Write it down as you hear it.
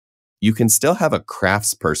you can still have a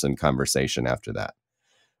craftsperson conversation after that,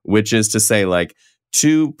 which is to say, like,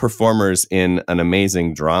 two performers in an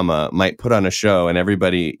amazing drama might put on a show and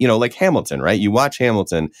everybody, like Hamilton, right? You watch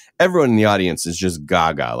Hamilton, everyone in the audience is just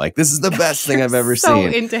gaga. Like, this is the best thing I've ever so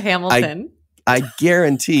seen. Into Hamilton. I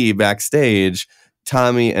guarantee backstage,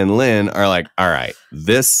 Tommy and Lynn are like, all right,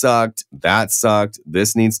 this sucked, that sucked,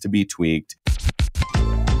 this needs to be tweaked.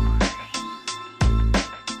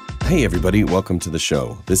 Hey, everybody, welcome to the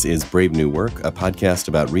show. This is Brave New Work, a podcast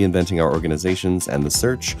about reinventing our organizations and the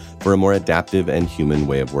search for a more adaptive and human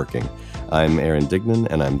way of working. I'm Aaron Dignan,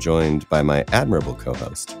 and I'm joined by my admirable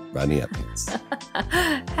co-host, Rodney Evans.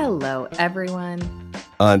 Hello, everyone.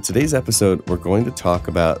 On today's episode, we're going to talk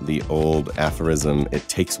about the old aphorism, it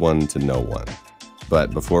takes one to know one.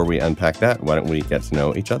 But before we unpack that, why don't we get to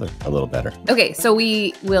know each other a little better? Okay, so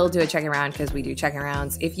we will do a check-in round because we do check-in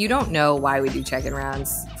rounds. If you don't know why we do check-in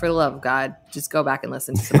rounds, for the love of God, just go back and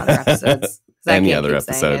listen to some other episodes. Any other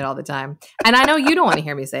episode. Saying it all the time. And I know you don't want to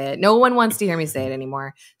hear me say it. No one wants to hear me say it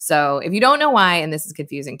anymore. So if you don't know why, and this is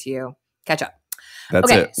confusing to you, catch up. That's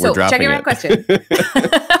okay, it. We're dropping check-in round question.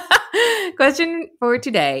 Question for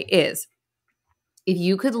today is, if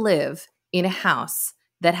you could live in a house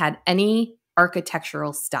that had any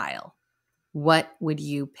architectural style, what would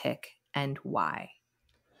you pick and why?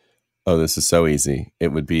 Oh, this is so easy. It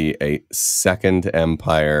would be a Second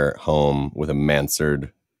Empire home with a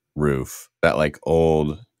mansard roof. That like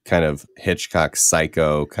old kind of Hitchcock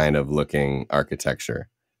Psycho kind of looking architecture.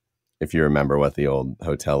 If you remember what the old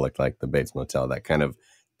hotel looked like, the Bates Motel, that kind of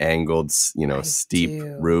angled, steep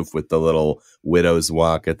roof with the little widow's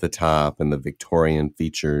walk at the top and the Victorian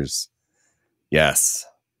features. Yes.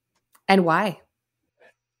 And why?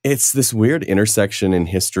 It's this weird intersection in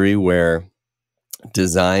history where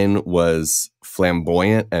design was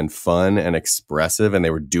flamboyant and fun and expressive, and they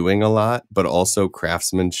were doing a lot, but also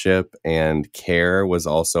craftsmanship and care was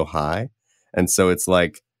also high. And so it's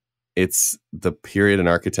like, it's the period in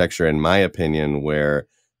architecture, in my opinion, where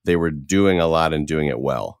they were doing a lot and doing it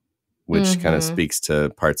well, which kind of speaks to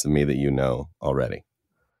parts of me that you know already.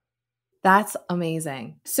 That's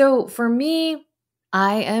amazing. So for me,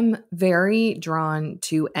 I am very drawn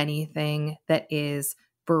to anything that is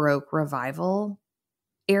Baroque Revival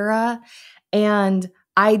era. And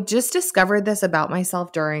I just discovered this about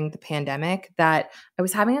myself during the pandemic, that I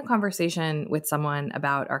was having a conversation with someone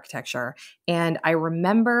about architecture. And I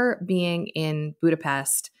remember being in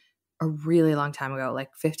Budapest a really long time ago, like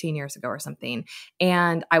 15 years ago or something.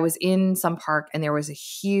 And I was in some park and there was a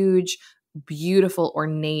huge, beautiful,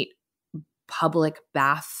 ornate public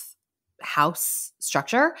bath house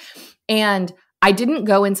structure. And I didn't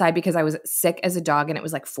go inside because I was sick as a dog and it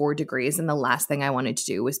was like 4 degrees. And the last thing I wanted to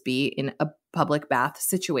do was be in a public bath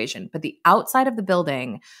situation. But the outside of the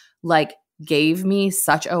building like gave me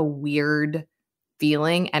such a weird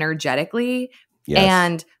feeling energetically. Yes.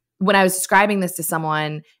 And when I was describing this to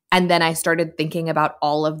someone, and then I started thinking about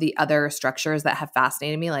all of the other structures that have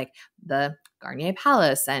fascinated me, like the Garnier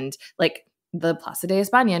Palace and like the Plaza de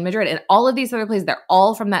España in Madrid and all of these other places, they're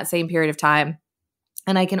all from that same period of time.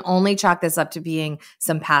 And I can only chalk this up to being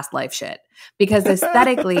some past life shit, because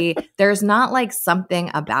aesthetically, there's not like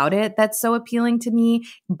something about it that's so appealing to me,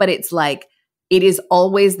 but it's like, it is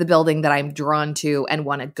always the building that I'm drawn to and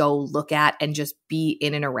want to go look at and just be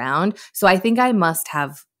in and around. So I think I must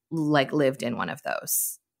have like lived in one of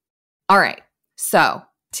those. All right. So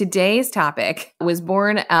today's topic was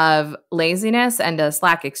born of laziness and a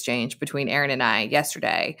Slack exchange between Aaron and I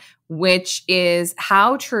yesterday, which is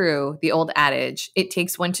how true the old adage, it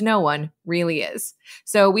takes one to know one, really is.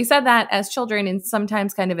 So we said that as children in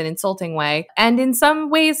sometimes kind of an insulting way, and in some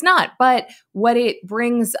ways not. But what it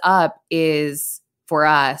brings up is, for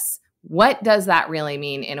us, what does that really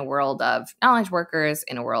mean in a world of knowledge workers,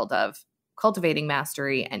 in a world of cultivating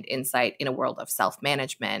mastery and insight, in a world of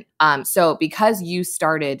self-management. So because you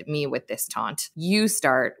started me with this taunt, you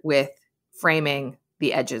start with framing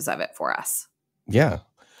the edges of it for us. Yeah.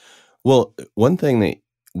 Well, one thing that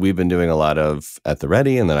we've been doing a lot of at the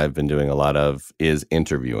Ready and that I've been doing a lot of is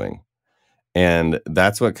interviewing. And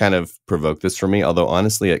that's what kind of provoked this for me. Although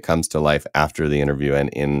honestly, it comes to life after the interview and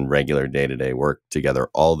in regular day-to-day work together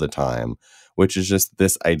all the time, which is just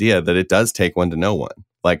this idea that it does take one to know one.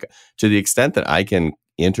 Like, to the extent that I can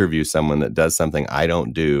interview someone that does something I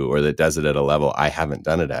don't do, or that does it at a level I haven't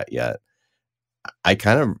done it at yet, I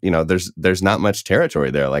kind of, there's not much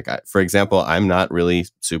territory there. Like, for example, I'm not really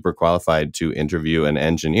super qualified to interview an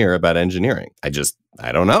engineer about engineering. I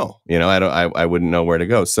don't know. I wouldn't know where to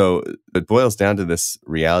go. So it boils down to this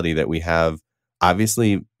reality that we have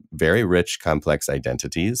obviously very rich, complex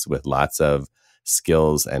identities with lots of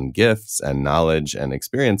skills and gifts and knowledge and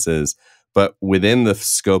experiences. But within the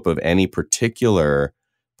scope of any particular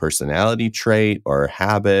personality trait or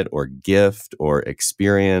habit or gift or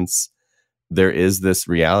experience, there is this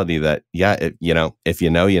reality that, if you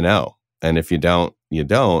know, you know. And if you don't, you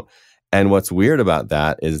don't. And what's weird about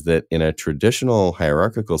that is that in a traditional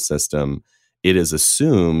hierarchical system, it is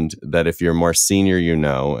assumed that if you're more senior, you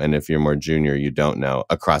know, and if you're more junior, you don't know,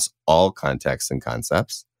 across all contexts and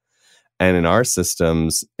concepts. And in our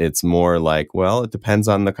systems, it's more like, well, it depends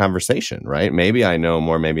on the conversation, right? Maybe I know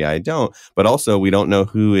more, maybe I don't. But also, we don't know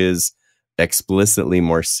who is explicitly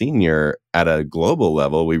more senior at a global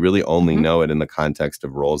level. We really only know it in the context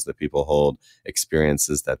of roles that people hold,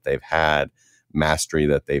 experiences that they've had, mastery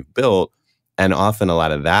that they've built. And often a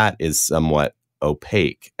lot of that is somewhat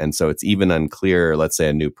opaque. And so it's even unclear. Let's say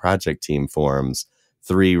a new project team forms,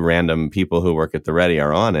 3 random people who work at the Ready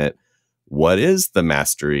are on it. What is the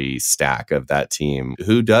mastery stack of that team?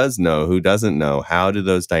 Who does know? Who doesn't know? How do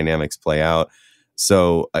those dynamics play out?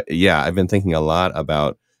 So, I've been thinking a lot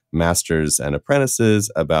about masters and apprentices,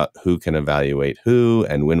 about who can evaluate who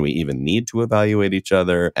and when we even need to evaluate each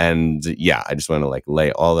other. And I just want to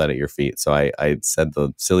lay all that at your feet. So I said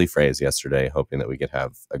the silly phrase yesterday, hoping that we could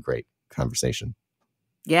have a great conversation.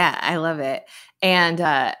 Yeah, I love it. And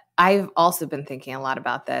I've also been thinking a lot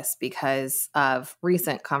about this because of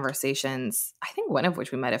recent conversations, I think one of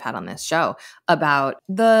which we might have had on this show, about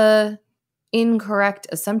the incorrect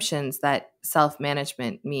assumptions that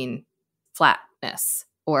self-management mean flatness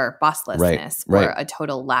or bosslessness or a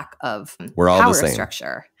total lack of We're all power the same.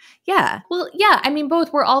 structure. Yeah. Well, yeah, I mean,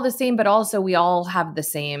 both we're all the same, but also we all have the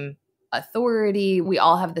same authority. We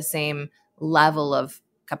all have the same level of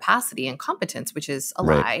capacity and competence, which is a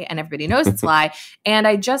lie, and everybody knows it's a lie. And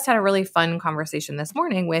I just had a really fun conversation this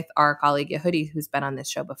morning with our colleague Yehudi, who's been on this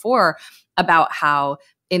show before, about how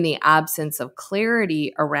in the absence of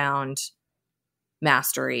clarity around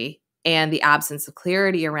mastery and the absence of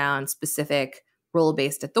clarity around specific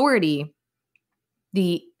role-based authority,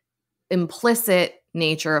 the implicit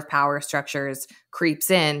nature of power structures creeps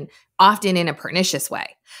in, often in a pernicious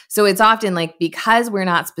way. So it's often like, because we're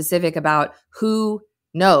not specific about who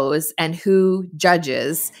knows and who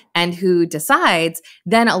judges and who decides,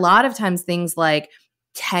 then a lot of times things like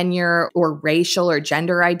tenure or racial or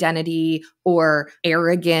gender identity or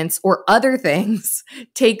arrogance or other things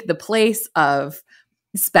take the place of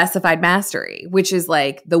specified mastery, which is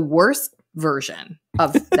like the worst version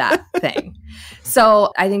of that thing.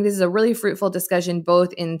 So I think this is a really fruitful discussion,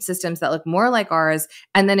 both in systems that look more like ours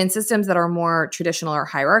and then in systems that are more traditional or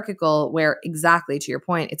hierarchical, where, exactly to your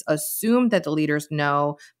point, it's assumed that the leaders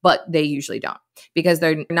know, but they usually don't, because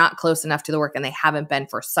they're not close enough to the work and they haven't been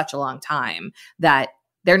for such a long time that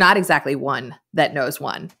they're not exactly one that knows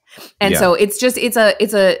one. And so it's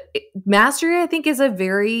mastery, I think, is a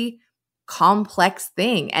very complex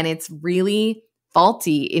thing, and it's really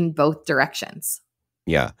faulty in both directions.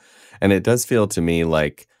 Yeah. And it does feel to me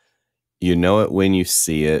like you know it when you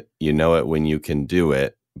see it, you know it when you can do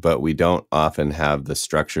it, but we don't often have the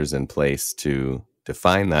structures in place to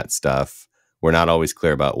define that stuff. We're not always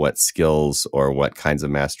clear about what skills or what kinds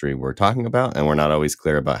of mastery we're talking about, and we're not always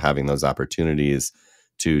clear about having those opportunities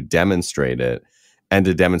to demonstrate it and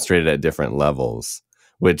to demonstrate it at different levels.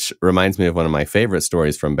 Which reminds me of one of my favorite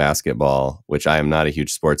stories from basketball, which I am not a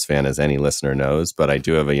huge sports fan, as any listener knows, but I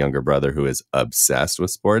do have a younger brother who is obsessed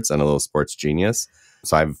with sports and a little sports genius.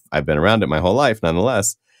 So I've been around it my whole life,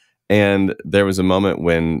 nonetheless. And there was a moment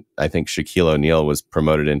when I think Shaquille O'Neal was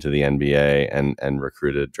promoted into the NBA and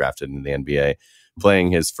drafted into the NBA,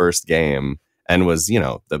 playing his first game, and was,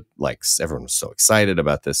 everyone was so excited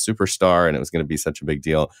about this superstar and it was going to be such a big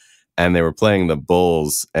deal. And they were playing the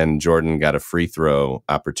Bulls, and Jordan got a free throw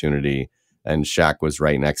opportunity, and Shaq was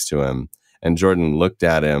right next to him. And Jordan looked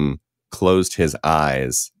at him, closed his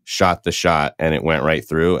eyes, shot the shot, and it went right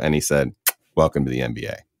through. And he said, "Welcome to the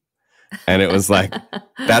NBA." And it was like,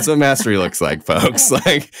 that's what mastery looks like, folks.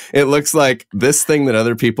 Like, it looks like this thing that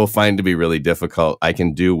other people find to be really difficult, I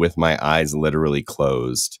can do with my eyes literally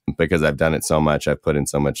closed, because I've done it so much. I've put in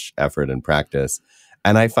so much effort and practice.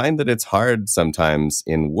 And I find that it's hard sometimes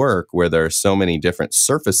in work, where there are so many different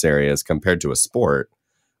surface areas compared to a sport,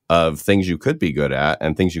 of things you could be good at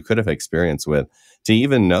and things you could have experience with, to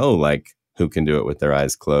even know who can do it with their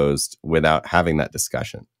eyes closed without having that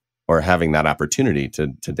discussion or having that opportunity to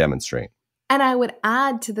demonstrate. And I would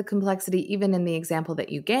add to the complexity, even in the example that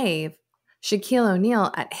you gave, Shaquille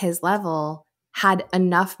O'Neal at his level had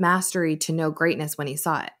enough mastery to know greatness when he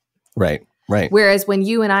saw it. Right. Whereas when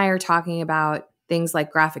you and I are talking about things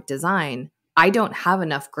like graphic design, I don't have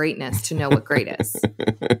enough greatness to know what great is.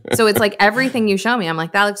 So it's like everything you show me, I'm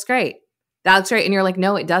like, that looks great. That looks great. And you're like,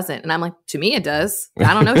 no, it doesn't. And I'm like, to me, it does.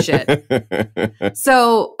 I don't know shit.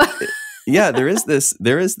 So yeah,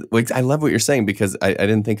 like, I love what you're saying, because I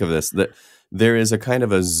didn't think of this, that there is a kind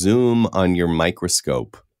of a zoom on your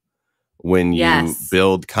microscope when you yes,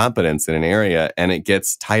 build competence in an area, and it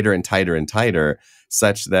gets tighter and tighter and tighter,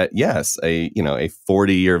 such that, yes, a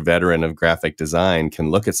 40-year veteran of graphic design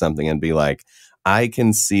can look at something and be like, I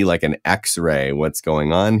can see like an X-ray what's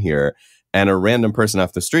going on here. And a random person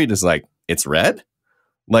off the street is like, it's red?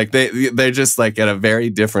 Like they're just like at a very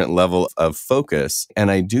different level of focus. And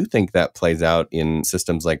I do think that plays out in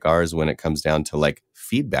systems like ours when it comes down to like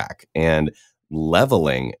feedback and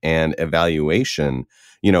leveling and evaluation.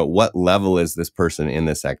 What level is this person in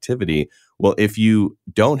this activity? Well, if you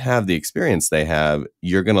don't have the experience they have,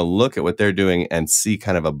 you're going to look at what they're doing and see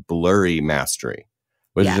kind of a blurry mastery,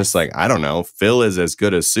 which is just yes. like, I don't know, Phil is as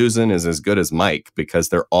good as Susan is as good as Mike, because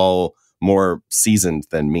they're all more seasoned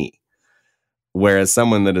than me. Whereas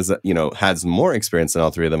someone that is, has more experience than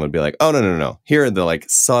all three of them would be like, oh, no, no, no. Here are the like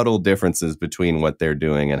subtle differences between what they're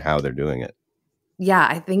doing and how they're doing it. Yeah,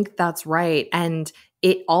 I think that's right. And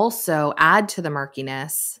it also add to the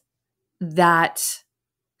murkiness that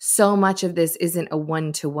so much of this isn't a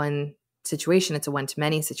one-to-one situation. It's a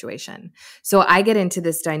one-to-many situation. So I get into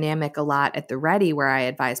this dynamic a lot at the Ready where I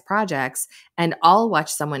advise projects, and I'll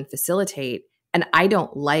watch someone facilitate, and I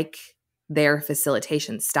don't like their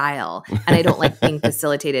facilitation style, and I don't like being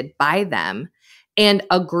facilitated by them. And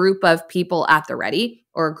a group of people at the Ready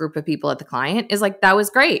or a group of people at the client is like, that was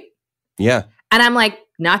great. Yeah. And I'm like,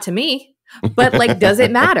 not to me, but like, does it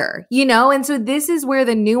matter? And so this is where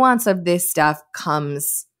the nuance of this stuff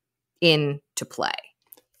comes into play.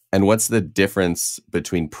 And what's the difference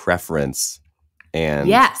between preference and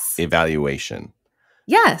Yes. evaluation?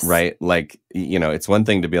 Yes. Right? Like, it's one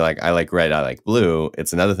thing to be like, I like red, I like blue.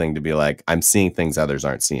 It's another thing to be like, I'm seeing things others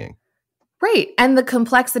aren't seeing. Right. And the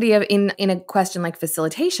complexity of in a question like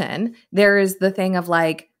facilitation, there is the thing of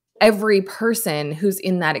like, every person who's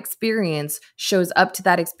in that experience shows up to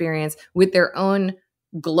that experience with their own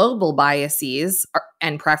global biases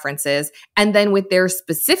and preferences, and then with their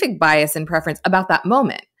specific bias and preference about that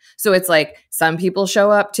moment. So it's like some people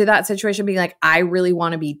show up to that situation being like, I really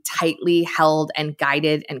want to be tightly held and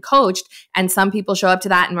guided and coached. And some people show up to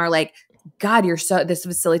that and are like, God, this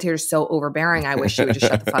facilitator is so overbearing. I wish she would just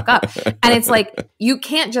shut the fuck up. And it's like, you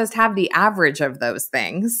can't just have the average of those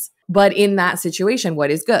things. But in that situation,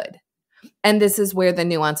 what is good? And this is where the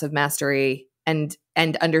nuance of mastery and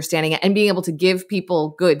understanding it and being able to give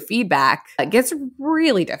people good feedback gets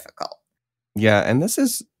really difficult. Yeah. And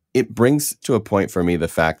it brings to a point for me the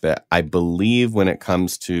fact that I believe when it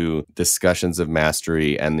comes to discussions of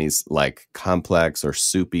mastery and these like complex or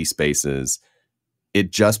soupy spaces,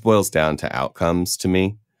 it just boils down to outcomes to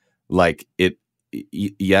me. Like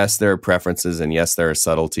yes, there are preferences, and yes, there are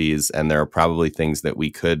subtleties, and there are probably things that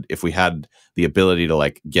we could, if we had the ability to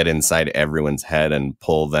like get inside everyone's head and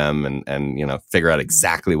pull them and figure out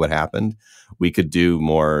exactly what happened, we could do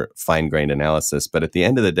more fine-grained analysis. But at the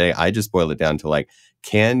end of the day, I just boil it down to like,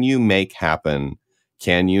 can you make happen?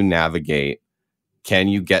 Can you navigate? Can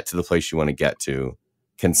you get to the place you want to get to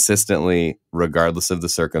consistently, regardless of the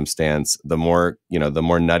circumstance? The more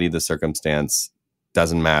nutty the circumstance,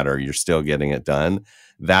 doesn't matter. You're still getting it done.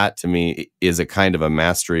 That to me is a kind of a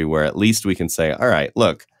mastery where at least we can say, all right,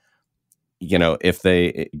 look, if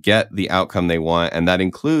they get the outcome they want, and that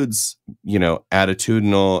includes,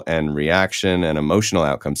 attitudinal and reaction and emotional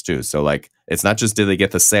outcomes too. So like, it's not just, do they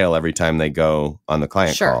get the sale every time they go on the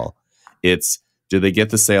client call? It's, do they get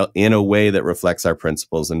the sale in a way that reflects our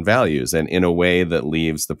principles and values, and in a way that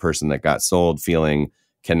leaves the person that got sold feeling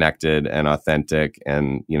connected and authentic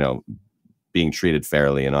and, being treated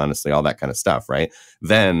fairly and honestly, all that kind of stuff, right?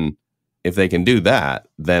 Then if they can do that,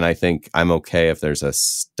 then I think I'm okay if there's a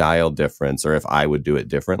style difference or if I would do it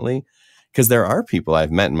differently. Because there are people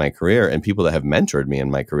I've met in my career and people that have mentored me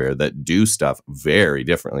in my career that do stuff very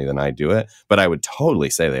differently than I do it. But I would totally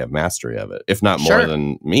say they have mastery of it, if not more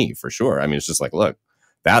than me, for sure. I mean, it's just like, look,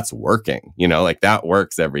 that's working, like that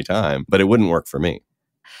works every time, but it wouldn't work for me.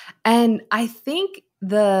 And I think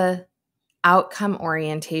the outcome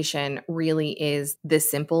orientation really is the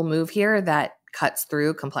simple move here that cuts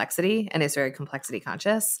through complexity and is very complexity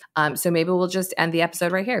conscious. So maybe we'll just end the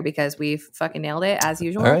episode right here because we've fucking nailed it as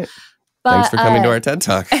usual. All right. But, thanks for coming to our TED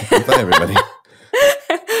Talk. Bye, everybody.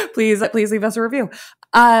 Please leave us a review.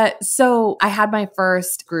 So I had my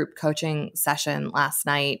first group coaching session last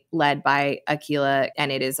night led by Akila,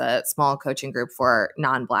 and it is a small coaching group for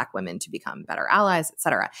non-Black women to become better allies,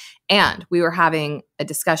 etc. And we were having a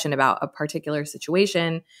discussion about a particular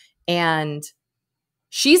situation, and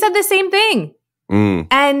she said the same thing. Mm.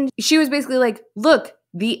 And she was basically like, look,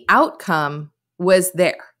 the outcome was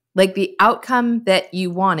there. Like the outcome that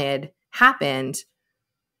you wanted happened.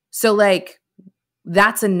 So like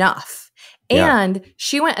that's enough. Yeah. And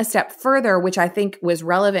she went a step further, which I think was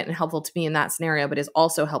relevant and helpful to me in that scenario, but is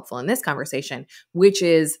also helpful in this conversation, which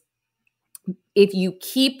is if you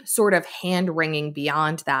keep sort of hand wringing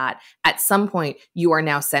beyond that, at some point you are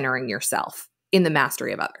now centering yourself in the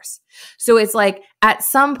mastery of others. So it's like at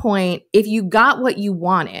some point, if you got what you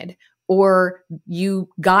wanted, or you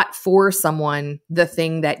got for someone the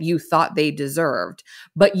thing that you thought they deserved,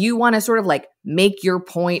 but you want to sort of like make your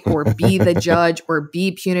point or be the judge or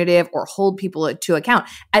be punitive or hold people to account,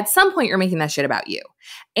 at some point you're making that shit about you.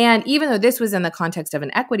 And even though this was in the context of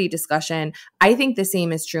an equity discussion, I think the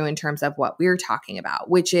same is true in terms of what we're talking about,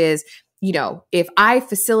 which is, you know, if I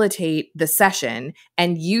facilitate the session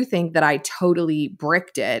and you think that I totally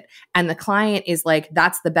bricked it and the client is like,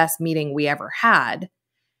 that's the best meeting we ever had,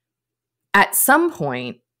 at some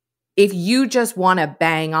point, if you just want to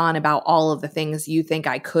bang on about all of the things you think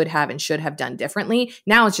I could have and should have done differently,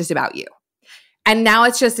 now it's just about you. And now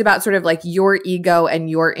it's just about sort of like your ego and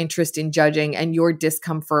your interest in judging and your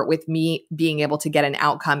discomfort with me being able to get an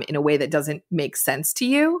outcome in a way that doesn't make sense to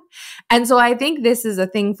you. And so I think this is a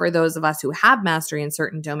thing for those of us who have mastery in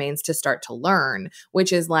certain domains to start to learn,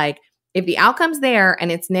 which is like, if the outcome's there and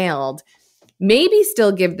it's nailed, maybe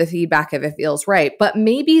still give the feedback if it feels right, but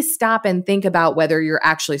maybe stop and think about whether you're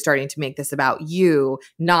actually starting to make this about you,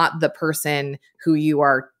 not the person who you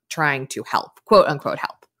are trying to help, quote unquote,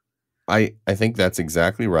 help. I think that's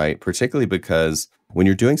exactly right, particularly because when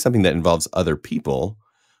you're doing something that involves other people,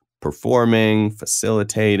 performing,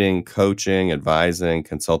 facilitating, coaching, advising,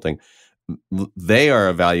 consulting, they are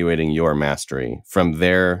evaluating your mastery from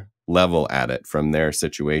their level at it, from their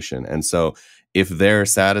situation. And so if they're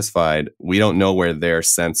satisfied, we don't know where their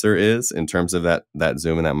sensor is in terms of that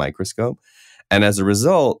zoom and that microscope. And as a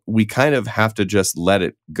result, we kind of have to just let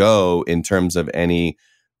it go in terms of any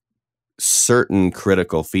certain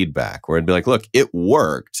critical feedback where it'd be like, look, it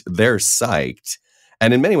worked. They're psyched.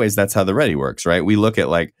 And in many ways, that's how the Ready works, right? We look at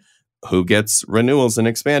like who gets renewals and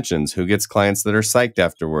expansions, who gets clients that are psyched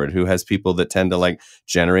afterward, who has people that tend to like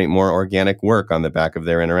generate more organic work on the back of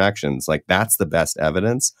their interactions. Like that's the best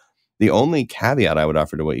evidence. The only caveat I would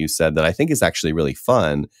offer to what you said that I think is actually really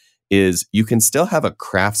fun is you can still have a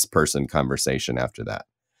craftsperson conversation after that,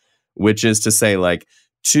 which is to say like,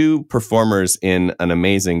 two performers in an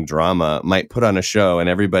amazing drama might put on a show and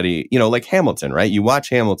everybody, you know, like Hamilton, right? You watch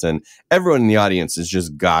Hamilton, everyone in the audience is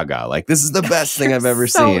just gaga. Like, this is the best thing I've ever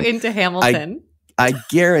seen. So into Hamilton. I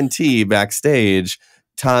guarantee backstage,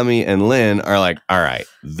 Tommy and Lynn are like, all right,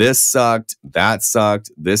 this sucked, that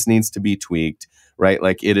sucked, this needs to be tweaked, right?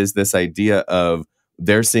 Like it is this idea of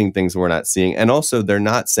they're seeing things we're not seeing. And also they're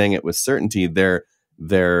not saying it with certainty.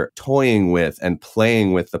 They're toying with and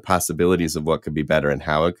playing with the possibilities of what could be better and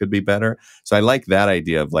how it could be better. So I like that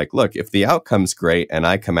idea of like, look, if the outcome's great and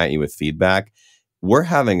I come at you with feedback, we're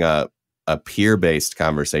having a peer-based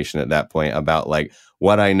conversation at that point about like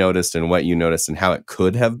what I noticed and what you noticed and how it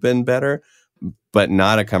could have been better, but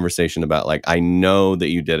not a conversation about like, I know that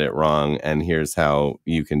you did it wrong and here's how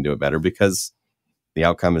you can do it better, because the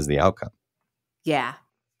outcome is the outcome. Yeah.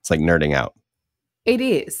 It's like nerding out. It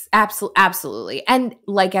is. Absolutely. And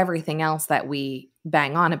like everything else that we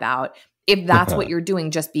bang on about, if that's what you're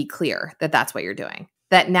doing, just be clear that that's what you're doing.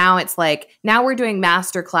 That now it's like, now we're doing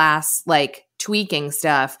masterclass, like tweaking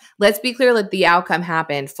stuff. Let's be clear that the outcome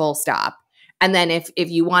happened, full stop. And then if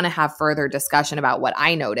you want to have further discussion about what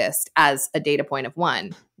I noticed as a data point of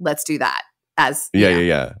one, let's do that as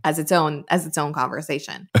as its own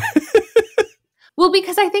conversation. Well,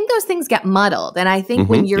 because I think those things get muddled. And I think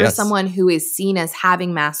when you're someone who is seen as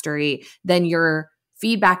having mastery, then your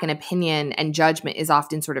feedback and opinion and judgment is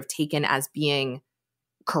often sort of taken as being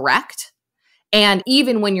correct. And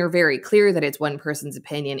even when you're very clear that it's one person's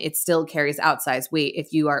opinion, it still carries outsized weight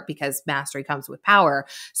if you are, because mastery comes with power.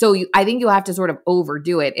 So I think you have to sort of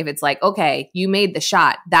overdo it if it's like, okay, you made the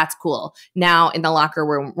shot. That's cool. Now in the locker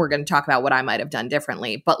room, we're going to talk about what I might have done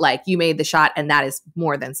differently. But like you made the shot and that is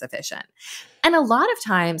more than sufficient. And a lot of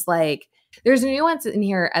times, like there's a nuance in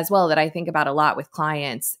here as well that I think about a lot with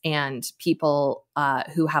clients and people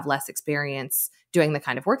who have less experience doing the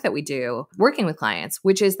kind of work that we do, working with clients,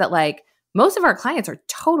 which is that like, most of our clients are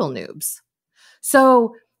total noobs.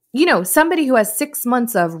 So, you know, somebody who has 6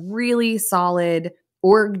 months of really solid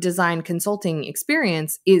org design consulting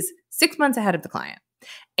experience is 6 months ahead of the client.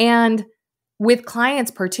 And with clients,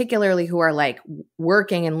 particularly who are like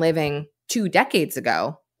working and living 2 decades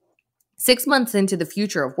ago, 6 months into the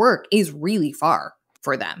future of work is really far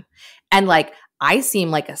for them. And like, I seem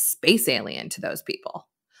like a space alien to those people.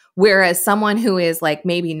 Whereas someone who is like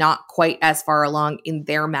maybe not quite as far along in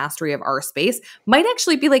their mastery of our space might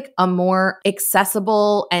actually be like a more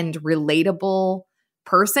accessible and relatable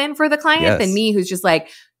person for the client than Yes. me, who's just like,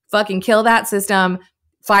 fucking kill that system,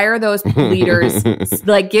 fire those leaders,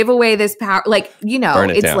 like give away this power. Like, you know, Burn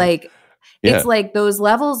it it's down. like, Yeah. it's like those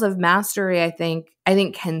levels of mastery, I think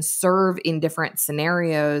can serve in different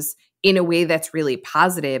scenarios in a way that's really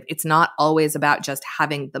positive. It's not always about just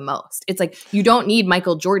having the most. It's like you don't need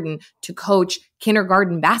Michael Jordan to coach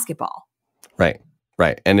kindergarten basketball. Right.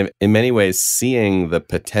 Right. And in many ways, seeing the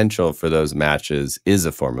potential for those matches is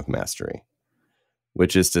a form of mastery,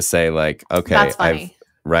 which is to say, like, okay, That's funny.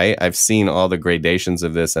 I've seen all the gradations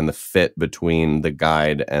of this and the fit between the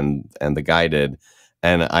guide and the guided.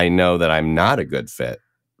 And I know that I'm not a good fit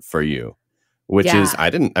for you. Which is,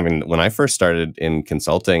 when I first started in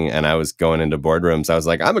consulting and I was going into boardrooms, I was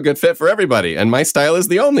like, I'm a good fit for everybody. And my style is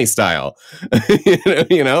the only style,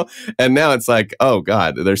 you know? And now it's like, oh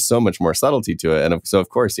God, there's so much more subtlety to it. And so of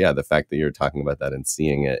course, yeah, the fact that you're talking about that and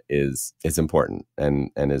seeing it is important and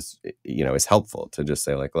is, you know, is helpful to just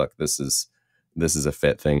say like, look, this is a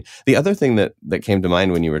fit thing. The other thing that came to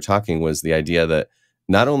mind when you were talking was the idea that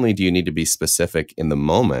not only do you need to be specific in the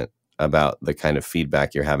moment about the kind of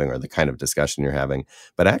feedback you're having or the kind of discussion you're having,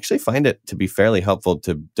 but I actually find it to be fairly helpful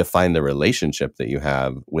to define the relationship that you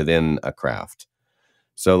have within a craft.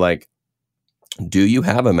 So like, do you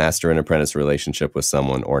have a master and apprentice relationship with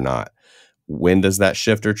someone or not? When does that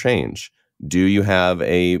shift or change? Do you have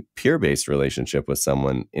a peer-based relationship with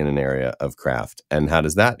someone in an area of craft? And how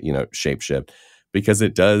does that, you know, shape shift? Because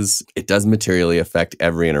it does materially affect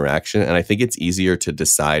every interaction. And I think it's easier to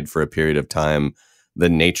decide for a period of time the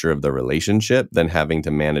nature of the relationship than having to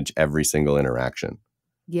manage every single interaction.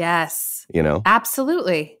 Yes. You know?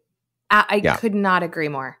 Absolutely. I could not agree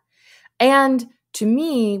more. And to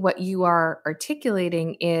me, what you are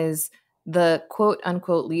articulating is the quote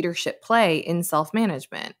unquote leadership play in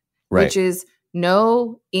self-management, which is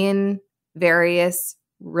know in various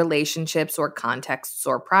relationships or contexts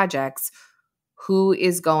or projects who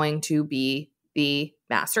is going to be the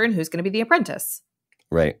master and who's going to be the apprentice.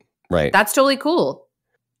 Right. That's totally cool.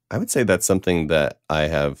 I would say that's something that I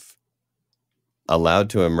have allowed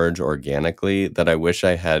to emerge organically that I wish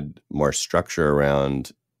I had more structure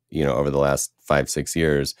around, you know, over the last 5-6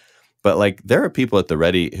 years. But like, there are people at the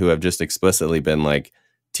Ready who have just explicitly been like,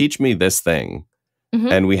 teach me this thing. Mm-hmm.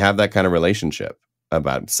 And we have that kind of relationship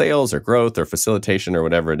about sales or growth or facilitation or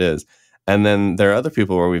whatever it is. And then there are other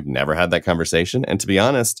people where we've never had that conversation. And to be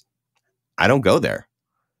honest, I don't go there.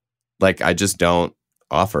 Like, I just don't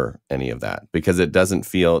offer any of that because it doesn't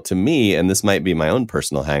feel to me, and this might be my own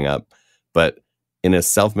personal hang up, but in a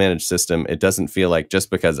self-managed system, it doesn't feel like just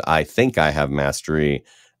because I think I have mastery,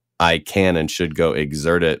 I can and should go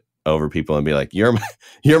exert it over people and be like, you're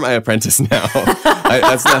my apprentice now.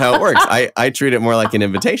 That's not how it works. I treat it more like an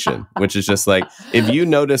invitation, which is just like, if you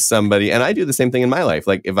notice somebody, and I do the same thing in my life,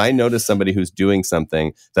 like if I notice somebody who's doing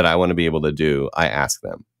something that I want to be able to do, I ask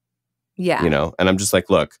them. Yeah. You know, and I'm just like,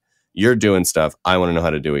 look, you're doing stuff. I want to know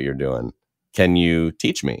how to do what you're doing. Can you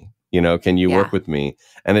teach me? You know, can you work with me?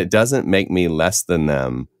 And it doesn't make me less than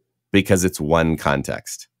them because it's one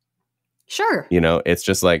context. Sure. You know, it's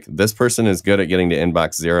just like, this person is good at getting to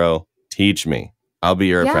inbox 0. Teach me. I'll be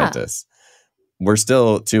your apprentice. We're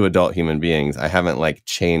still two adult human beings. I haven't like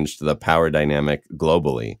changed the power dynamic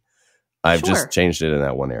globally. I've just changed it in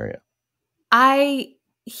that one area. I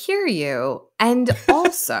hear you. And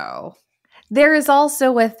also, there is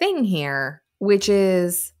also a thing here, which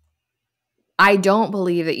is, I don't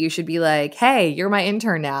believe that you should be like, hey, you're my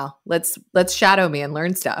intern now. Let's shadow me and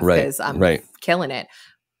learn stuff because I'm killing it.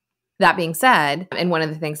 That being said, and one of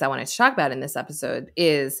the things I wanted to talk about in this episode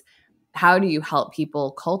is how do you help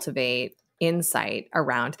people cultivate insight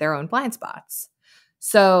around their own blind spots?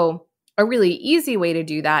 So a really easy way to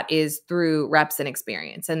do that is through reps and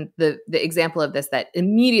experience. And the example of this that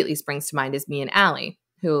immediately springs to mind is me and Allie,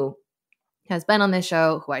 who has been on this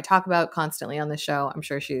show, who I talk about constantly on this show. I'm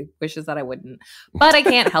sure she wishes that I wouldn't, but I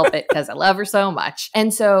can't help it because I love her so much.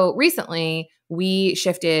 And so recently we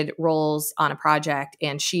shifted roles on a project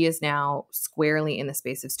and she is now squarely in the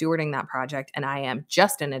space of stewarding that project. And I am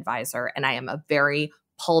just an advisor and I am a very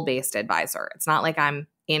pull-based advisor. It's not like I'm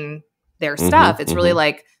in their stuff. It's really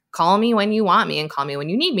like, call me when you want me and call me when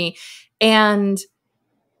you need me. And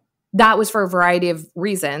that was for a variety of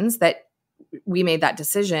reasons that we made that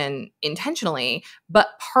decision intentionally. But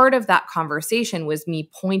part of that conversation was me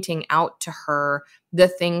pointing out to her the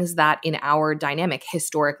things that in our dynamic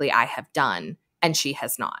historically I have done and she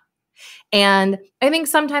has not. And I think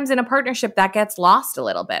sometimes in a partnership that gets lost a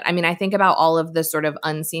little bit. I mean, I think about all of the sort of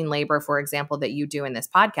unseen labor, for example, that you do in this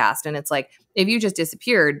podcast. And it's like, if you just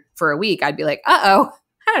disappeared for a week, I'd be like, uh-oh,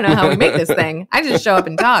 I don't know how we make this thing. I just show up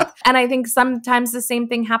and talk. And I think sometimes the same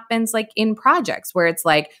thing happens like in projects where it's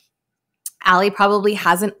like, Allie probably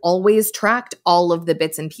hasn't always tracked all of the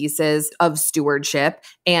bits and pieces of stewardship.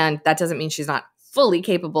 And that doesn't mean she's not fully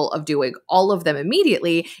capable of doing all of them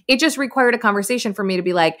immediately. It just required a conversation for me to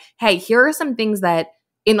be like, hey, here are some things that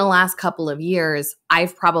in the last couple of years,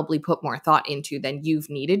 I've probably put more thought into than you've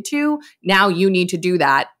needed to. Now you need to do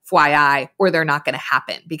that, FYI, or they're not going to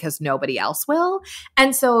happen because nobody else will.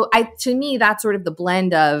 And so to me, that's sort of the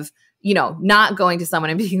blend of, you know, not going to someone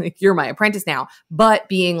and being like, you're my apprentice now, but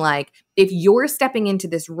being like, if you're stepping into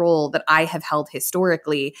this role that I have held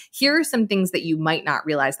historically, here are some things that you might not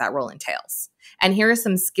realize that role entails. And here are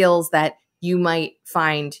some skills that you might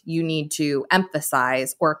find you need to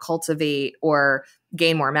emphasize or cultivate or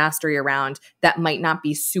gain more mastery around that might not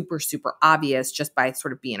be super, super obvious just by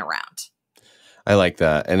sort of being around. I like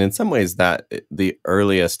that. And in some ways that the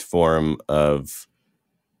earliest form of,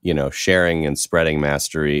 you know, sharing and spreading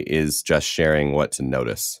mastery is just sharing what to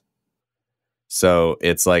notice. So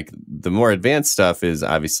it's like the more advanced stuff is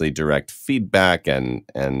obviously direct feedback and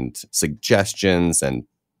suggestions and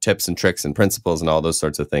tips and tricks and principles and all those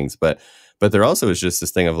sorts of things. But there also is just this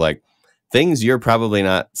thing of like things you're probably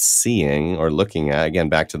not seeing or looking at. Again,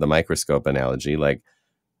 back to the microscope analogy, like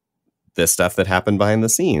this stuff that happened behind the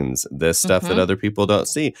scenes, this stuff that other people don't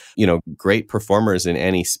see. You know, great performers in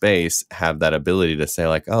any space have that ability to say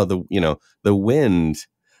like, oh, the wind.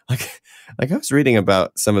 Like I was reading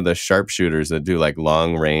about some of the sharpshooters that do like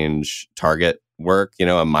long range target work, you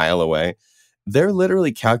know, a mile away. They're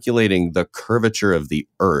literally calculating the curvature of the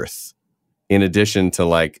earth in addition to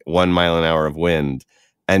like 1 mile an hour of wind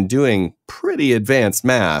and doing pretty advanced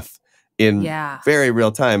math in very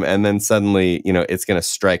real time. And then suddenly, you know, it's going to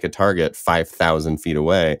strike a target 5,000 feet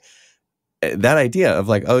away. That idea of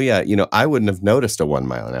like, oh yeah, you know, I wouldn't have noticed a 1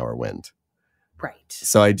 mile an hour wind. Right.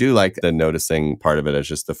 So I do like the noticing part of it as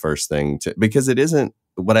just the first thing to, because it isn't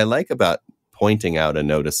what I like about pointing out and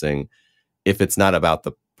noticing. If it's not about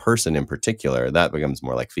the person in particular, that becomes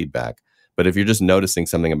more like feedback. But if you're just noticing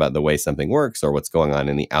something about the way something works or what's going on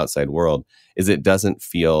in the outside world, is it doesn't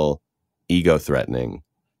feel ego threatening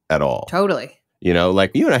at all. Totally. You know,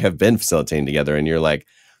 like you and I have been facilitating together and you're like,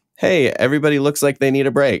 hey, everybody looks like they need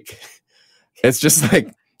a break. It's just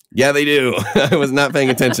like, yeah, they do. I was not paying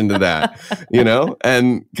attention to that, you know,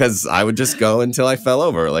 and because I would just go until I fell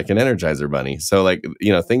over like an Energizer bunny. So like,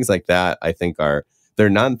 you know, things like that, I think they're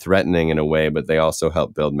non-threatening in a way, but they also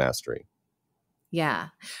help build mastery. Yeah.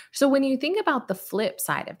 So when you think about the flip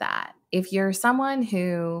side of that, if you're someone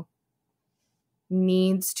who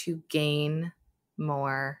needs to gain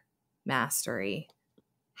more mastery,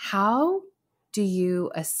 how do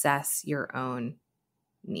you assess your own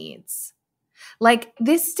needs? Like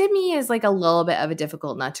this to me is like a little bit of a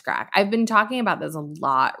difficult nut to crack. I've been talking about this a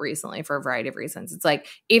lot recently for a variety of reasons. It's like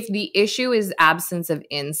if the issue is absence of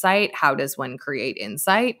insight, how does one create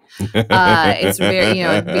insight? It's very, you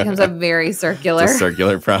know, it becomes a very circular, it's a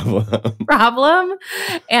circular problem.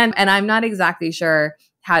 And I'm not exactly sure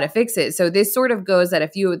how to fix it. So this sort of goes at a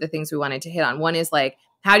few of the things we wanted to hit on. One is like,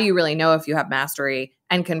 how do you really know if you have mastery?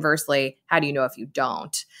 And conversely, how do you know if you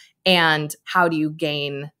don't? And how do you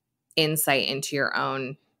gain insight into your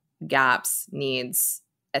own gaps, needs,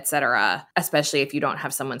 etc., especially if you don't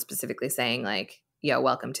have someone specifically saying like, yo,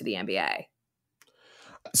 welcome to the MBA.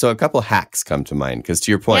 So a couple hacks come to mind because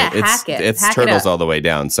to your point, it's turtles all the way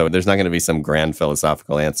down. So there's not going to be some grand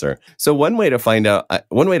philosophical answer. So one way to find out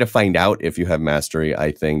if you have mastery,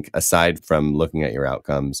 I think, aside from looking at your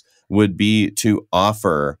outcomes, would be to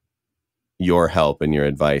offer your help and your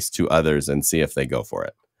advice to others and see if they go for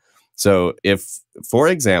it. So if, for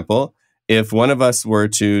example, if one of us were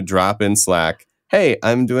to drop in Slack, hey,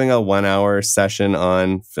 I'm doing a 1 hour session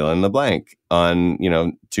on fill in the blank on,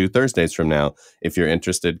 2 Thursdays from now. If you're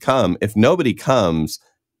interested, come. If nobody comes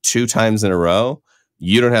 2 times in a row,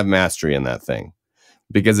 you don't have mastery in that thing.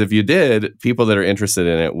 Because if you did, people that are interested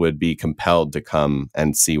in it would be compelled to come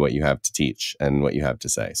and see what you have to teach and what you have to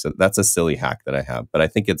say. So that's a silly hack that I have. But I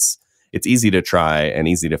think it's easy to try and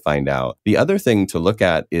easy to find out. The other thing to look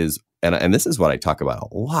at is, and this is what I talk about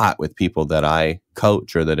a lot with people that I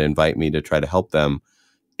coach or that invite me to try to help them,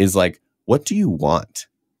 is like, what do you want?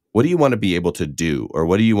 What do you want to be able to do? Or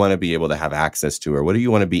what do you want to be able to have access to? Or what do you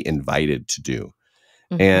want to be invited to do?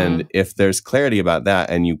 Mm-hmm. And if there's clarity about that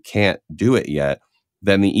and you can't do it yet,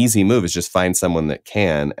 then the easy move is just find someone that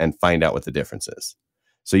can and find out what the difference is.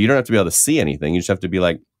 So you don't have to be able to see anything. You just have to be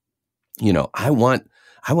like, I want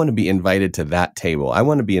I want to be invited to that table. I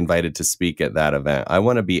want to be invited to speak at that event. I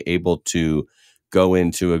want to be able to go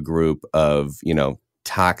into a group of,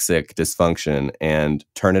 toxic dysfunction and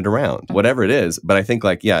turn it around, whatever it is. But I think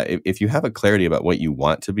like, yeah, if you have a clarity about what you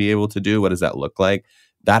want to be able to do, what does that look like?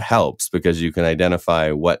 That helps because you can identify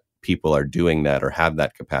what people are doing that or have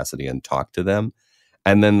that capacity and talk to them.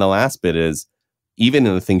 And then the last bit is, even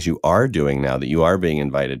in the things you are doing now that you are being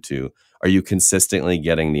invited to, are you consistently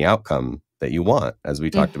getting the outcome that you want, as we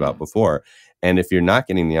talked about Mhm. before? And if you're not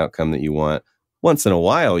getting the outcome that you want, once in a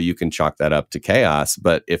while, you can chalk that up to chaos.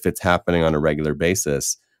 But if it's happening on a regular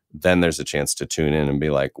basis, then there's a chance to tune in and be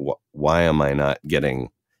like, why am I not getting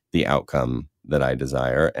the outcome that I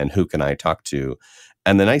desire? And who can I talk to?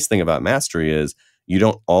 And the nice thing about mastery is you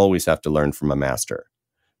don't always have to learn from a master.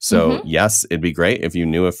 So Mhm. yes, it'd be great if you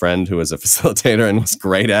knew a friend who was a facilitator and was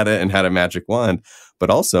great at it and had a magic wand. But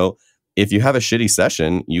also, if you have a shitty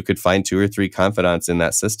session, you could find 2 or 3 confidants in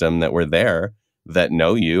that system that were there that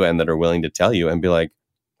know you and that are willing to tell you and be like,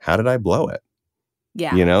 how did I blow it?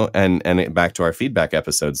 Yeah. Back to our feedback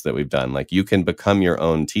episodes that we've done, like you can become your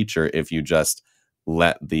own teacher if you just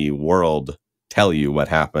let the world tell you what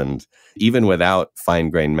happened. Even without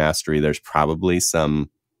fine-grained mastery, there's probably some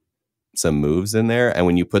moves in there. And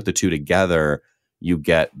when you put the two together, you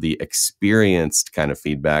get the experienced kind of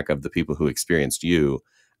feedback of the people who experienced you.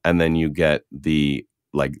 And then you get the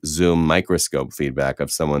like zoom microscope feedback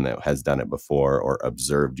of someone that has done it before or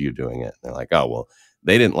observed you doing it. They're like, oh, well,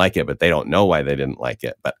 they didn't like it, but they don't know why they didn't like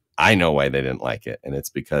it. But I know why they didn't like it. And it's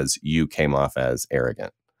because you came off as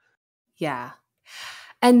arrogant. Yeah.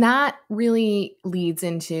 And that really leads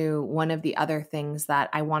into one of the other things that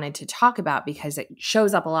I wanted to talk about because it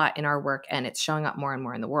shows up a lot in our work and it's showing up more and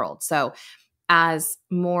more in the world. So, as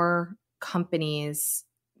more companies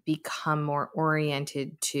become more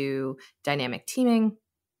oriented to dynamic teaming,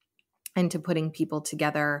 and to putting people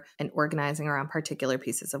together and organizing around particular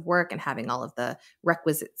pieces of work and having all of the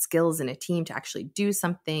requisite skills in a team to actually do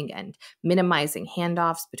something and minimizing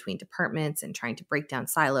handoffs between departments and trying to break down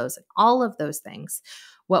silos and all of those things,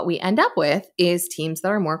 what we end up with is teams that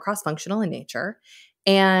are more cross-functional in nature.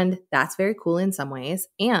 And that's very cool in some ways.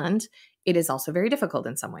 And it is also very difficult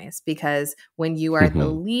in some ways because when you are the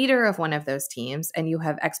leader of one of those teams and you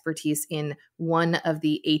have expertise in one of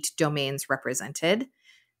the 8 domains represented,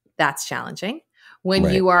 that's challenging. When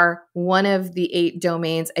Right. you are one of the 8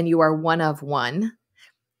 domains and you are one of one,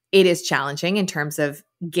 it is challenging in terms of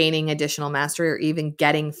gaining additional mastery or even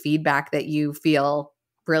getting feedback that you feel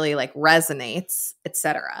really like resonates,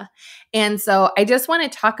 etc. And so I just want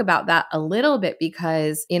to talk about that a little bit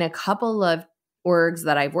because in a couple of orgs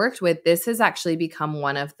that I've worked with, this has actually become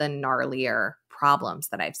one of the gnarlier problems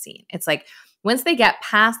that I've seen. It's like once they get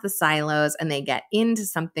past the silos and they get into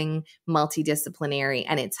something multidisciplinary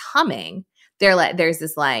and it's humming, there's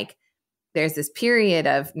this period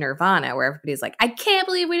of nirvana where everybody's like, I can't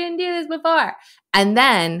believe we didn't do this before. And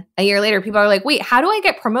then a year later, people are like, wait, how do I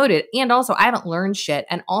get promoted? And also, I haven't learned shit.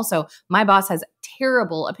 And also, my boss has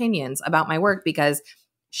terrible opinions about my work because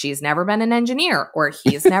she's never been an engineer or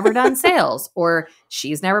he's never done sales or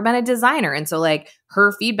she's never been a designer. And so, like,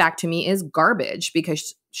 her feedback to me is garbage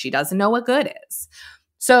because she doesn't know what good is.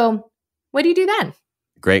 So, what do you do then?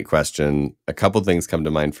 Great question. A couple things come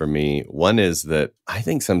to mind for me. One is that I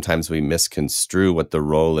think sometimes we misconstrue what the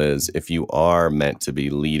role is if you are meant to be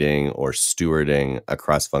leading or stewarding a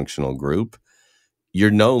cross-functional group.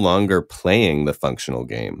 You're no longer playing the functional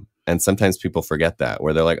game. And sometimes people forget that,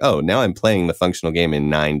 where they're like, oh, now I'm playing the functional game in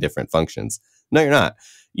 9 different functions. No, you're not.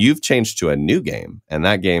 You've changed to a new game. And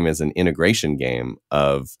that game is an integration game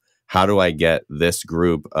of how do I get this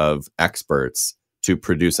group of experts to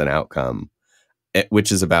produce an outcome,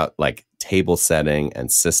 which is about like table setting and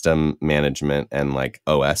system management and like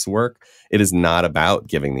OS work. It is not about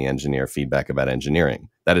giving the engineer feedback about engineering.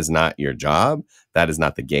 That is not your job. That is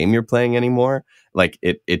not the game you're playing anymore. Like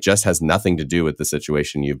it just has nothing to do with the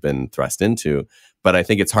situation you've been thrust into. But I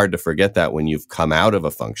think it's hard to forget that when you've come out of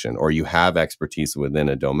a function or you have expertise within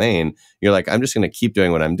a domain, you're like, I'm just going to keep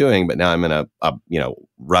doing what I'm doing, but now I'm going to,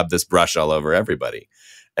 rub this brush all over everybody.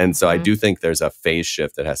 And so I do think there's a phase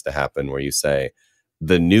shift that has to happen where you say,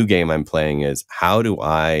 the new game I'm playing is how do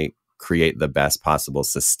I create the best possible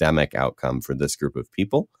systemic outcome for this group of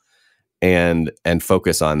people, and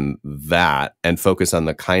focus on that and focus on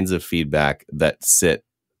the kinds of feedback that sit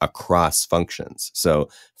across functions. So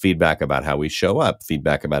feedback about how we show up,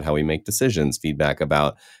 feedback about how we make decisions, feedback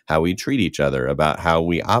about how we treat each other, about how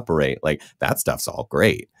we operate. Like that stuff's all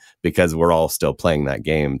great because we're all still playing that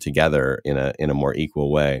game together in a more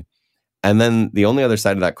equal way. And then the only other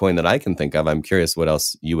side of that coin that I can think of, I'm curious what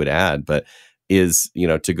else you would add, but is,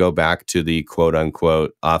 to go back to the quote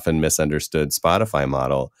unquote often misunderstood Spotify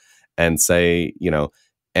model and say,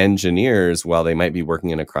 engineers, while they might be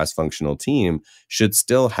working in a cross-functional team, should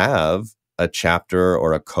still have a chapter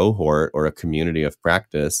or a cohort or a community of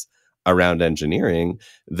practice around engineering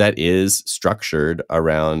that is structured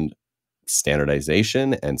around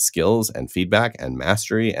standardization and skills and feedback and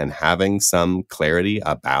mastery, and having some clarity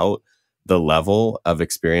about the level of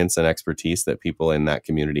experience and expertise that people in that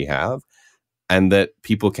community have, and that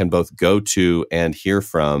people can both go to and hear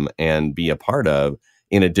from and be a part of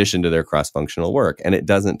in addition to their cross-functional work. And it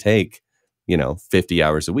doesn't take, 50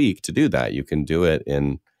 hours a week to do that. You can do it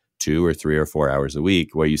in 2 or 3 or 4 hours a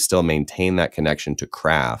week, where you still maintain that connection to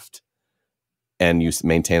craft, and you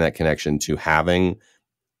maintain that connection to having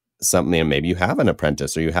something. And maybe you have an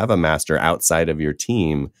apprentice or you have a master outside of your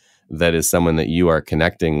team that is someone that you are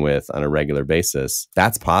connecting with on a regular basis.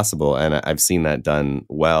 That's possible. And I've seen that done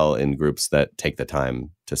well in groups that take the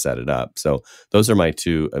time to set it up. So those are my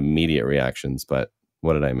 2 immediate reactions. But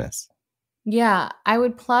what did I miss? Yeah, I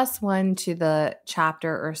would +1 to the chapter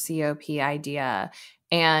or COP idea,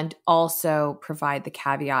 and also provide the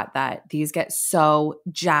caveat that these get so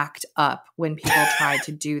jacked up when people try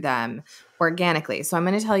to do them organically. So I'm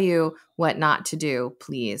going to tell you what not to do,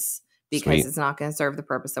 please, because Sweet. it's not going to serve the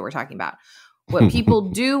purpose that we're talking about. What people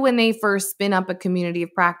do when they first spin up a community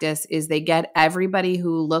of practice is they get everybody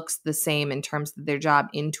who looks the same in terms of their job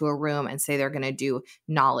into a room and say they're going to do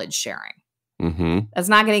knowledge sharing. That's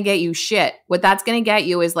not going to get you shit. What that's going to get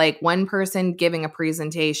you is like one person giving a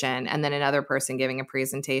presentation and then another person giving a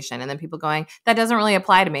presentation, and then people going, that doesn't really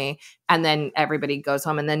apply to me. And then everybody goes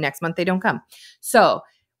home, and then next month they don't come. So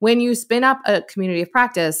when you spin up a community of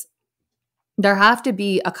practice, there have to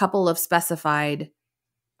be a couple of specified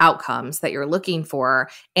outcomes that you're looking for.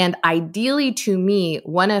 And ideally, to me,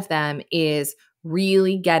 one of them is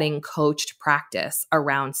really getting coached practice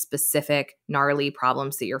around specific gnarly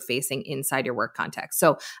problems that you're facing inside your work context.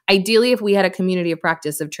 So ideally, if we had a community of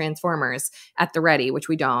practice of transformers at the Ready, which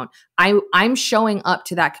we don't, I'm showing up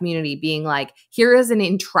to that community being like, here is an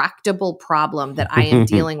intractable problem that I am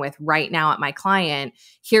dealing with right now at my client.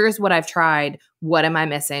 Here's what I've tried. What am I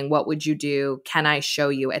missing? What would you do? Can I show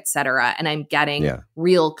you, et cetera? And I'm getting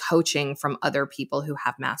real coaching from other people who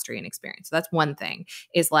have mastery and experience. So that's one thing,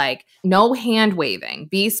 is like no hand waving.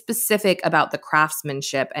 Be specific about the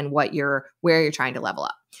craftsmanship and where you're trying to level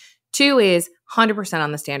up. 2 is 100%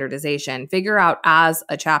 on the standardization. Figure out as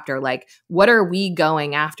a chapter, like, what are we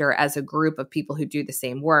going after as a group of people who do the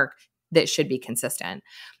same work that should be consistent?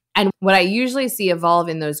 And what I usually see evolve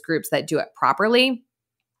in those groups that do it properly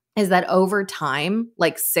is that over time,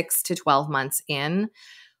 like 6 to 12 months in,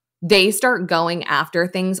 they start going after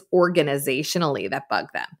things organizationally that bug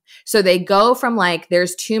them. So they go from like,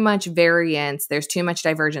 there's too much variance, there's too much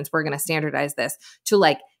divergence, we're going to standardize this, to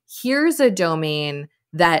like, here's a domain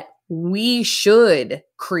that we should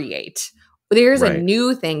create. There's a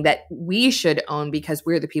new thing that we should own because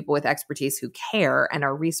we're the people with expertise who care and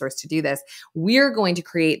are resourced to do this. We're going to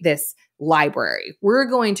create this library. We're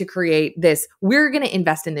going to create this. We're going to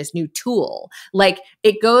invest in this new tool. Like,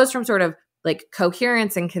 it goes from sort of like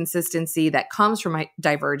coherence and consistency that comes from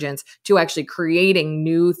divergence to actually creating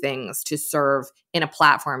new things to serve in a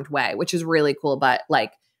platformed way, which is really cool. But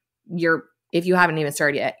like, if you haven't even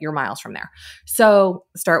started yet, you're miles from there. So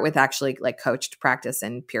start with actually like coached practice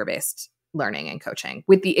and peer-based learning and coaching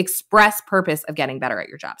with the express purpose of getting better at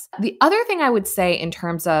your jobs. The other thing I would say in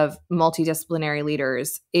terms of multidisciplinary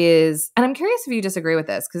leaders is, and I'm curious if you disagree with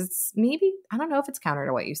this, because it's maybe, I don't know if it's counter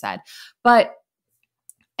to what you said, but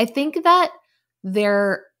I think that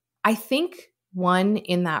one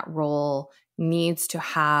in that role needs to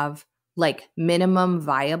have like minimum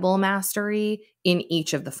viable mastery in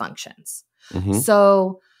each of the functions.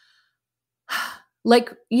 So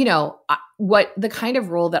like, what the kind of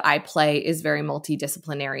role that I play is very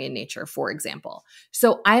multidisciplinary in nature, for example.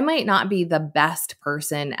 So I might not be the best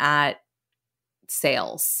person at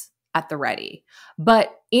sales at the Ready,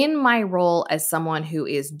 but in my role as someone who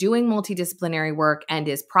is doing multidisciplinary work and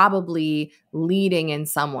is probably leading in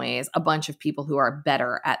some ways a bunch of people who are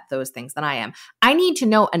better at those things than I am, I need to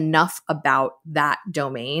know enough about that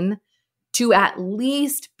domain to at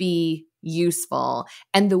least be useful.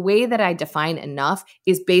 And the way that I define enough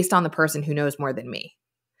is based on the person who knows more than me.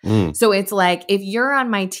 So it's like, if you're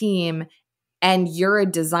on my team and you're a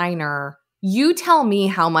designer, you tell me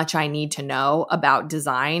how much I need to know about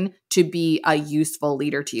design to be a useful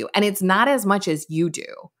leader to you. And it's not as much as you do,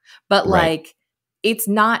 but like, it's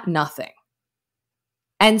not nothing.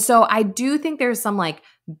 And so I do think there's some like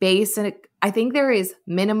basic, I think there is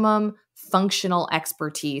minimum functional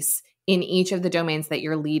expertise in each of the domains that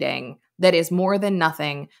you're leading that is more than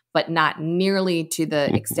nothing, but not nearly to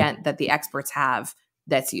the extent that the experts have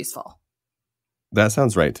that's useful. That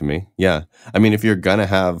sounds right to me. Yeah. I mean, if you're gonna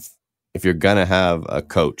have a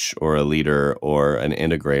coach or a leader or an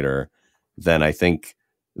integrator, then I think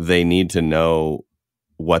they need to know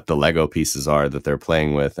what the Lego pieces are that they're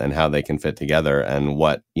playing with and how they can fit together, and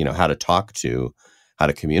what, how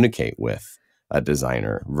to communicate with a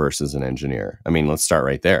designer versus an engineer. I mean, let's start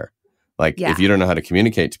right there. Like, if you don't know how to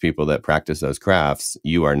communicate to people that practice those crafts,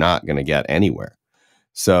 you are not going to get anywhere.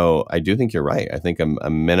 So I do think you're right. I think a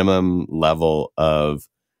minimum level of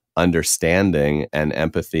understanding and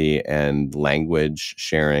empathy and language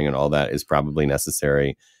sharing and all that is probably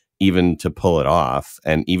necessary, even to pull it off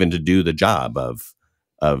and even to do the job of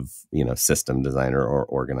system designer or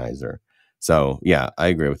organizer. So yeah, I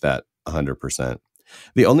agree with that 100%.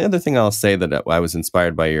 The only other thing I'll say that I was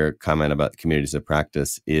inspired by your comment about communities of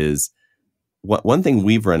practice is one thing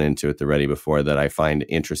we've run into at the Ready before that I find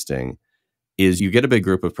interesting is you get a big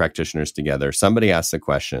group of practitioners together, somebody asks a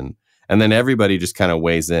question, and then everybody just kind of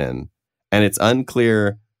weighs in. And it's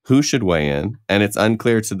unclear who should weigh in, and it's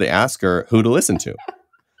unclear to the asker who to listen to.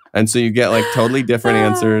 And so you get like totally different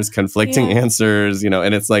answers, conflicting answers,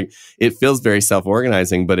 and it's like, it feels very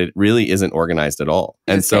self-organizing, but it really isn't organized at all.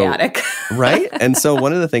 It's chaotic. Right? And so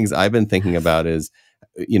one of the things I've been thinking about is,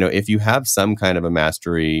 if you have some kind of a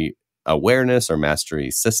mastery awareness or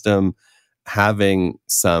mastery system, having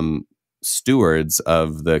some stewards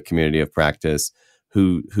of the community of practice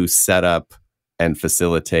who set up and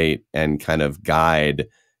facilitate and kind of guide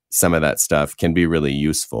some of that stuff can be really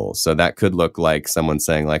useful. So that could look like someone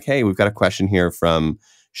saying like, hey, we've got a question here from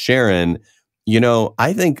Sharon.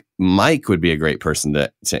 I think Mike would be a great person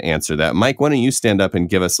to answer that. Mike, why don't you stand up and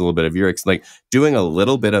give us a little bit of your, like, doing a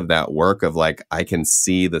little bit of that work of like, I can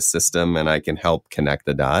see the system and I can help connect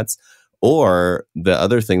the dots. Or the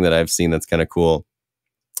other thing that I've seen that's kind of cool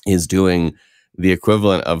is doing the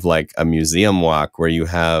equivalent of like a museum walk where you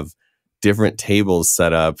have different tables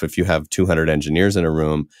set up if you have 200 engineers in a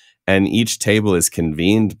room, and each table is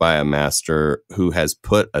convened by a master who has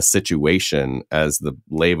put a situation as the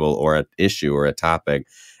label or an issue or a topic,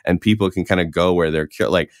 and people can kind of go where they're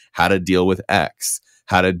like how to deal with X,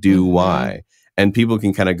 how to do Y, and people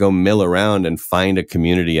can kind of go mill around and find a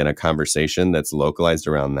community and a conversation that's localized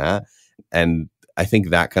around that. And I think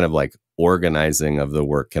that kind of like organizing of the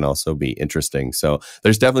work can also be interesting. So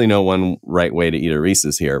there's definitely no one right way to eat a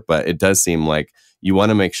Reese's here, but it does seem like you want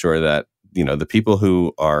to make sure that, the people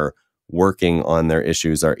who are working on their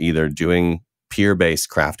issues are either doing peer-based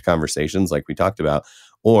craft conversations like we talked about,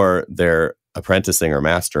 or they're apprenticing or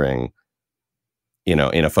mastering, in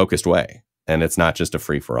a focused way. And it's not just a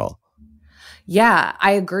free-for-all. Yeah,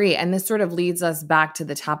 I agree. And this sort of leads us back to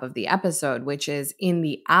the top of the episode, which is in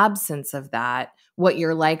the absence of that, what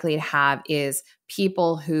you're likely to have is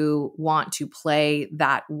people who want to play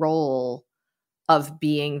that role of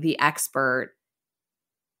being the expert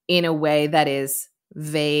in a way that is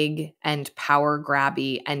vague and power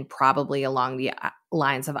grabby and probably along the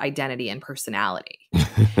lines of identity and personality.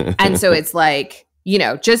 And so it's like,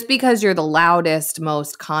 just because you're the loudest,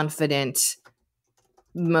 most confident,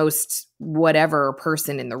 most whatever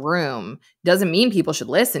person in the room doesn't mean people should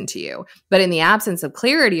listen to you. But in the absence of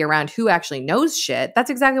clarity around who actually knows shit, that's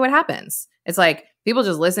exactly what happens. It's like people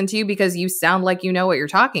just listen to you because you sound like you know what you're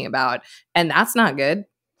talking about. And that's not good.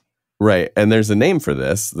 Right. And there's a name for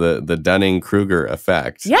this, the Dunning-Kruger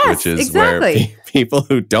effect, yes, which is exactly. where people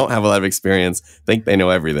who don't have a lot of experience think they know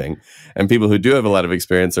everything. And people who do have a lot of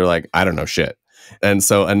experience are like, I don't know shit. And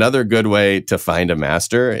so another good way to find a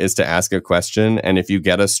master is to ask a question. And if you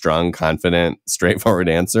get a strong, confident, straightforward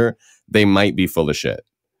answer, they might be full of shit.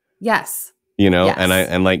 Yes. Yes.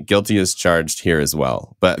 And like guilty is charged here as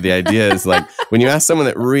well. But the idea is like when you ask someone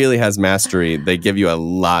that really has mastery, they give you a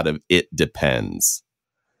lot of it depends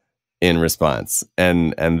in response.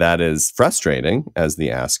 And that is frustrating as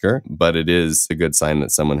the asker, but it is a good sign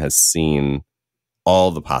that someone has seen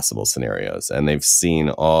all the possible scenarios and they've seen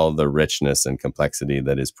all the richness and complexity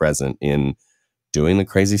that is present in doing the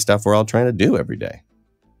crazy stuff we're all trying to do every day.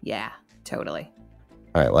 Yeah, totally.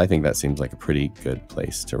 All right. Well, I think that seems like a pretty good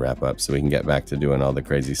place to wrap up so we can get back to doing all the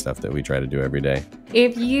crazy stuff that we try to do every day.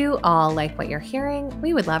 If you all like what you're hearing,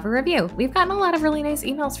 we would love a review. We've gotten a lot of really nice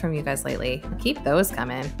emails from you guys lately. Keep those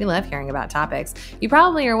coming. We love hearing about topics. You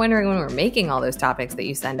probably are wondering when we're making all those topics that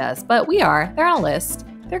you send us, but we are. They're on a list.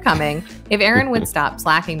 They're coming. If Aaron would stop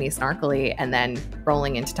slacking me snarkily and then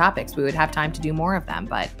rolling into topics, we would have time to do more of them,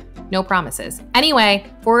 but no promises. Anyway,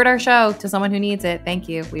 forward our show to someone who needs it. Thank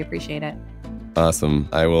you. We appreciate it. Awesome.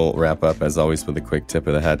 I will wrap up, as always, with a quick tip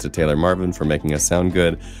of the hat to Taylor Marvin for making us sound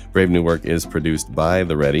good. Brave New Work is produced by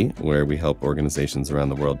The Ready, where we help organizations around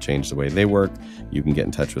the world change the way they work. You can get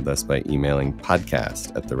in touch with us by emailing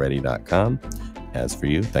podcast@theready.com. As for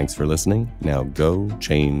you, thanks for listening. Now go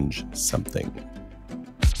change something.